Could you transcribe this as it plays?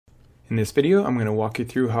In this video, I'm going to walk you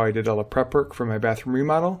through how I did all the prep work for my bathroom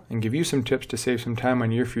remodel and give you some tips to save some time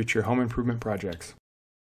on your future home improvement projects.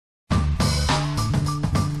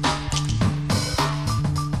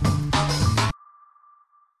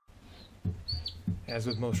 As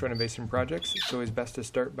with most renovation projects, it's always best to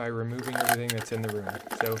start by removing everything that's in the room.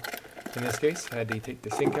 So in this case, I had to take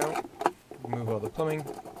the sink out, remove all the plumbing,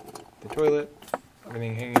 the toilet,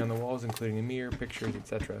 everything hanging on the walls, including a mirror, pictures,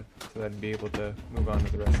 etc., so that I'd be able to move on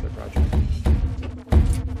to the rest of the project.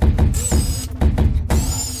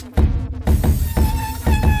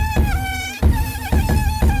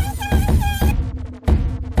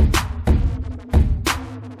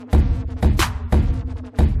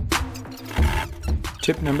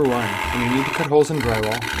 Tip number 1, when you need to cut holes in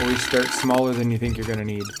drywall, always start smaller than you think you're going to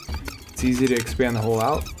need. It's easy to expand the hole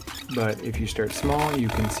out, but if you start small, you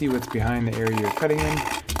can see what's behind the area you're cutting in,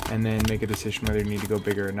 and then make a decision whether you need to go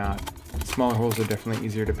bigger or not. Smaller holes are definitely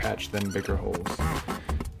easier to patch than bigger holes.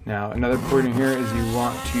 Now, another point in here is you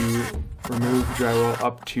want to remove drywall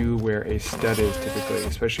up to where a stud is typically,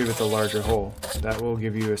 especially with a larger hole. That will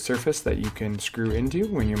give you a surface that you can screw into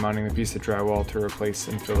when you're mounting the piece of drywall to replace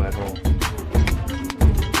and fill that hole.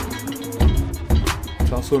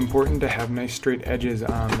 It's also important to have nice straight edges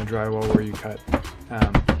on the drywall where you cut.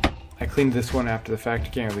 I cleaned this one after the fact,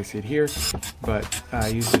 you can't really see it here, but I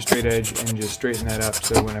used a straight edge and just straightened that up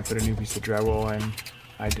so when I put a new piece of drywall in,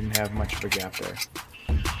 I didn't have much of a gap there.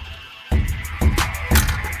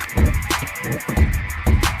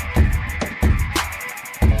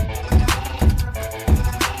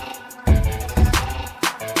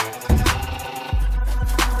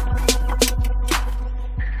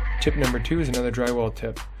 Tip number 2 is another drywall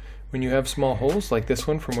tip. When you have small holes like this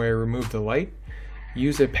one from where I removed the light,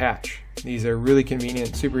 use a patch. These are really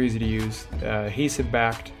convenient, super easy to use, adhesive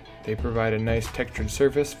backed. They provide a nice textured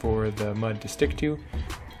surface for the mud to stick to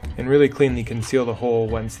and really cleanly conceal the hole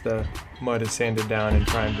once the mud is sanded down and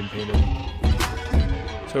primed and painted.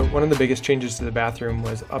 So one of the biggest changes to the bathroom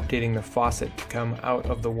was updating the faucet to come out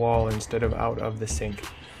of the wall instead of out of the sink.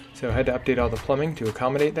 So I had to update all the plumbing to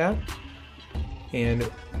accommodate that. And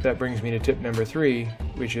that brings me to tip number 3,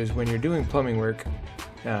 which is when you're doing plumbing work,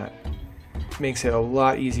 makes it a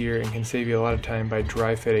lot easier and can save you a lot of time by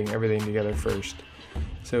dry fitting everything together first.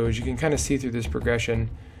 So as you can kind of see through this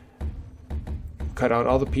progression, cut out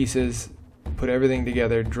all the pieces, put everything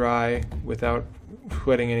together dry without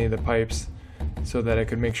wetting any of the pipes so that I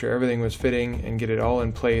could make sure everything was fitting and get it all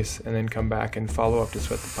in place and then come back and follow up to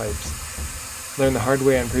sweat the pipes. Learned the hard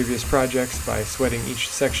way on previous projects by sweating each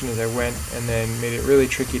section as I went, and then made it really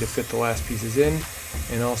tricky to fit the last pieces in,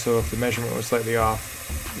 and also if the measurement was slightly off,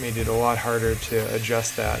 made it a lot harder to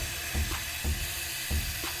adjust that.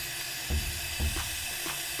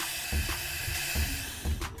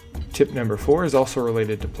 Tip number 4 is also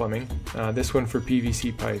related to plumbing, this one for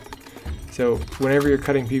PVC pipe. So whenever you're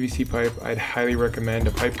cutting PVC pipe, I'd highly recommend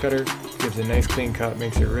a pipe cutter. It gives a nice clean cut,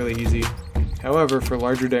 makes it really easy. However, for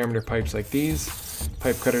larger diameter pipes like these,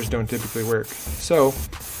 pipe cutters don't typically work. So,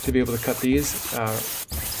 to be able to cut these,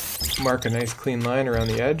 mark a nice clean line around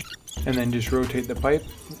the edge, and then just rotate the pipe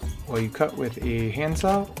while you cut with a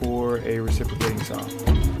handsaw or a reciprocating saw.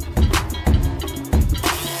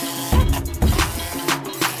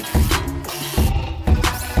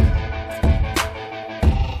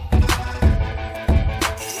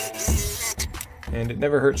 And it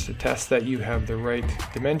never hurts to test that you have the right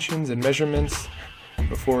dimensions and measurements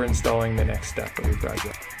before installing the next step of your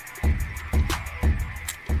project.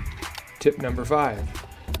 Tip number 5.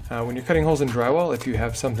 When you're cutting holes in drywall, if you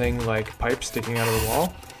have something like pipe sticking out of the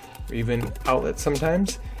wall, or even outlets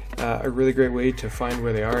sometimes, a really great way to find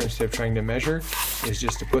where they are instead of trying to measure is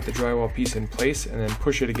just to put the drywall piece in place and then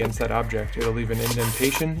push it against that object. It'll leave an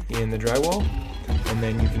indentation in the drywall, and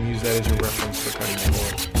then you can use that as your reference for cutting the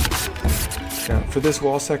hole. Now, for this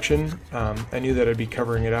wall section, I knew that I'd be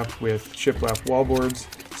covering it up with shiplap wall boards,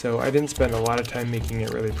 so I didn't spend a lot of time making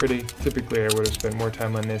it really pretty. Typically, I would have spent more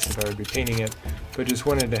time on this if I would be painting it, but just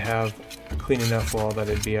wanted to have a clean enough wall that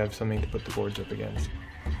it'd have something to put the boards up against.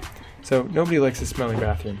 So, nobody likes a smelly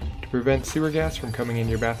bathroom. To prevent sewer gas from coming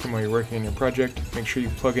into your bathroom while you're working on your project, make sure you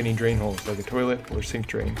plug any drain holes, like a toilet or sink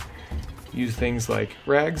drain. Use things like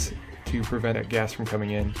rags to prevent gas from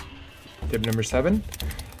coming in. Tip number 7.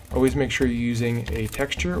 Always make sure you're using a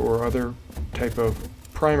texture or other type of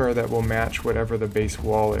primer that will match whatever the base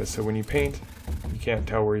wall is, so when you paint, you can't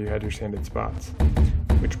tell where you had your sanded spots.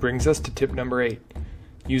 Which brings us to tip number 8.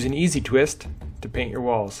 Use an easy twist to paint your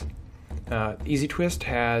walls. Easy twist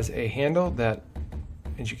has a handle that,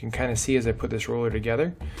 as you can kind of see as I put this roller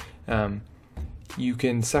together, you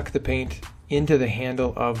can suck the paint into the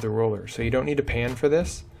handle of the roller. So you don't need a pan for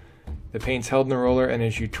this. The paint's held in the roller, and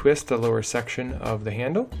as you twist the lower section of the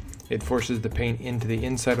handle, it forces the paint into the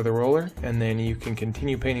inside of the roller, and then you can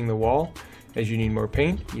continue painting the wall. As you need more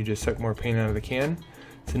paint, you just suck more paint out of the can.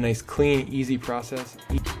 It's a nice, clean, easy process.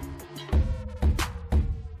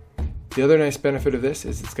 The other nice benefit of this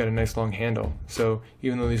is it's got a nice long handle. So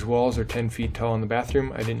even though these walls are 10 feet tall in the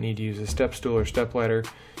bathroom, I didn't need to use a step stool or step ladder.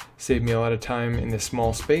 Saved me a lot of time in this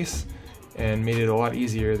small space and made it a lot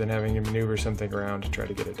easier than having to maneuver something around to try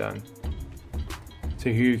to get it done. So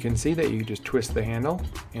here you can see that you just twist the handle,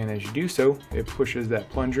 and as you do so, it pushes that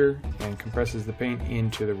plunger and compresses the paint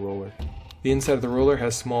into the roller. The inside of the roller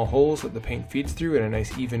has small holes that the paint feeds through in a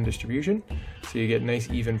nice even distribution, so you get nice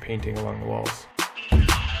even painting along the walls.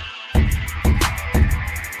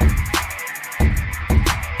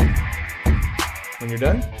 When you're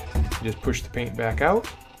done, you just push the paint back out.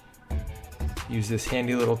 Use this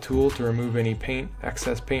handy little tool to remove any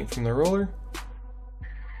excess paint from the roller.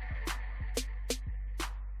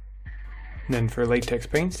 And then for latex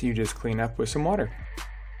paints, you just clean up with some water.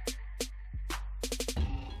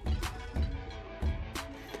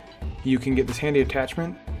 You can get this handy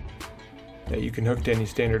attachment that you can hook to any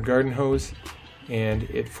standard garden hose, and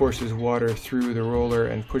it forces water through the roller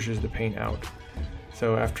and pushes the paint out.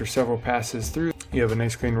 So after several passes through, you have a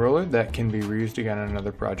nice clean roller that can be reused again on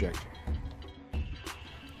another project.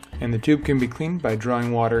 And the tube can be cleaned by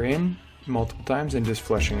drawing water in multiple times and just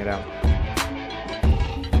flushing it out.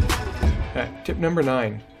 Tip number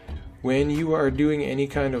 9. When you are doing any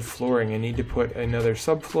kind of flooring and need to put another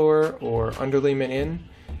subfloor or underlayment in,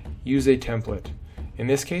 use a template. In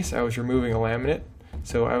this case, I was removing a laminate,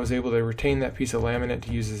 so I was able to retain that piece of laminate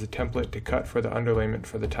to use as a template to cut for the underlayment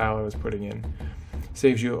for the tile I was putting in.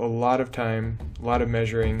 Saves you a lot of time, a lot of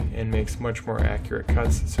measuring, and makes much more accurate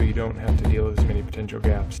cuts so you don't have to deal with as many potential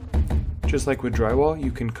gaps. Just like with drywall,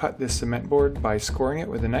 you can cut this cement board by scoring it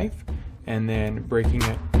with a knife and then breaking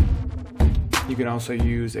it. You can also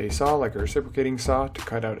use a saw, like a reciprocating saw, to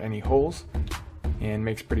cut out any holes, and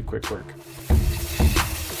makes pretty quick work.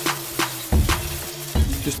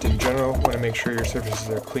 Just in general, want to make sure your surfaces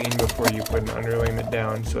are clean before you put an underlayment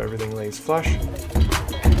down so everything lays flush.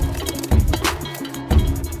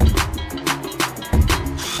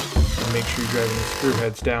 And make sure you're driving the screw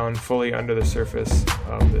heads down fully under the surface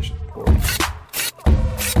of the board.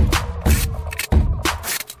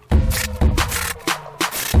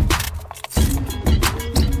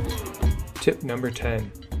 Tip number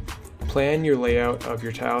 10. Plan your layout of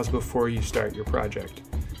your tiles before you start your project.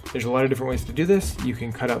 There's a lot of different ways to do this. You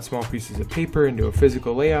can cut out small pieces of paper and do a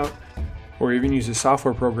physical layout, or even use a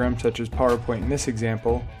software program such as PowerPoint in this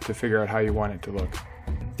example to figure out how you want it to look.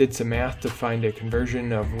 Did some math to find a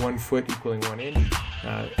conversion of 1 foot equaling 1 inch.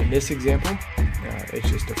 In this example, it's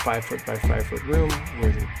just a 5 foot by 5 foot room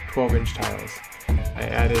with 12-inch tiles. I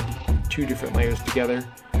added 2 different layers together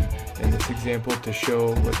in this example to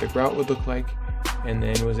show what the grout would look like, and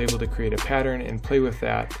then was able to create a pattern and play with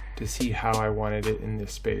that to see how I wanted it in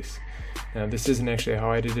this space. Now this isn't actually how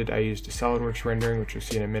I did it. I used a SolidWorks rendering, which you'll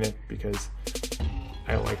see in a minute, because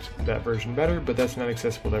I liked that version better, but that's not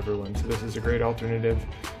accessible to everyone, so this is a great alternative.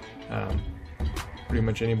 Pretty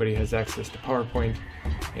much anybody has access to PowerPoint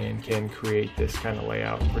and can create this kind of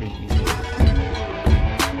layout pretty easily.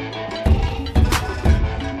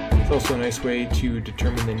 It's also a nice way to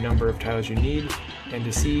determine the number of tiles you need and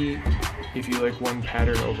to see if you like one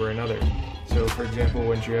pattern over another. So for example,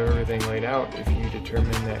 once you have everything laid out, if you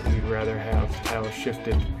determine that you'd rather have tiles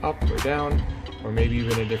shifted up or down, or maybe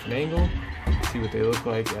even a different angle, see what they look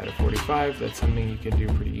like at a 45, that's something you can do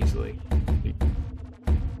pretty easily.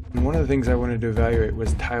 And one of the things I wanted to evaluate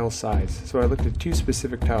was tile size. So I looked at 2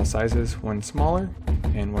 specific tile sizes, one smaller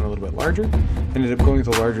and one a little bit larger. Ended up going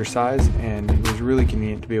with the larger size, and it was really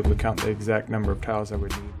convenient to be able to count the exact number of tiles I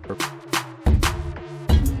would need.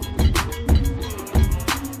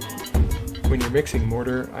 When you're mixing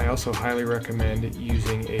mortar, I also highly recommend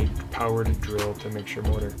using a powered drill to mix your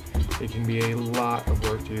mortar. It can be a lot of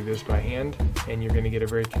work to do this by hand, and you're going to get a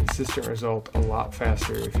very consistent result a lot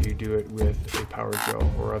faster if you do it with a powered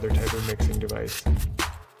drill or other type of mixing device.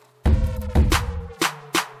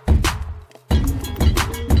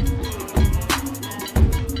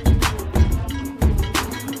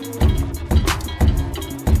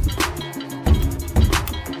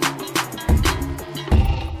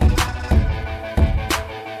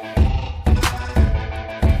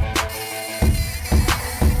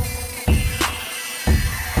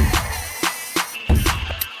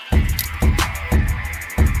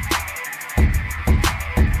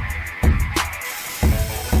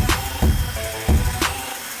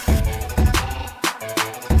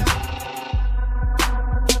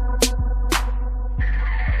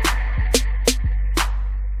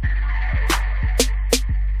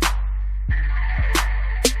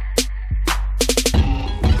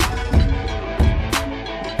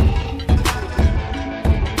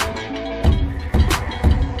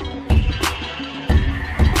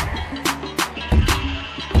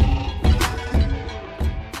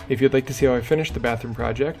 If you'd like to see how I finished the bathroom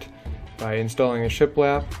project by installing a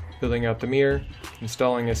shiplap, building out the mirror,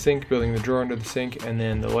 installing a sink, building the drawer under the sink, and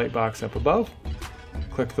then the light box up above,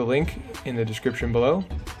 click the link in the description below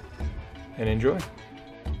and enjoy.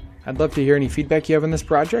 I'd love to hear any feedback you have on this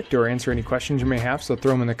project or answer any questions you may have, so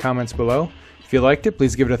throw them in the comments below. If you liked it,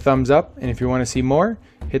 please give it a thumbs up, and if you want to see more,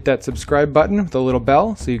 hit that subscribe button with a little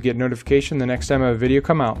bell so you get notification the next time a video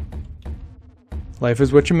come out. Life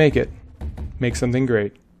is what you make it. Make something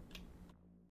great.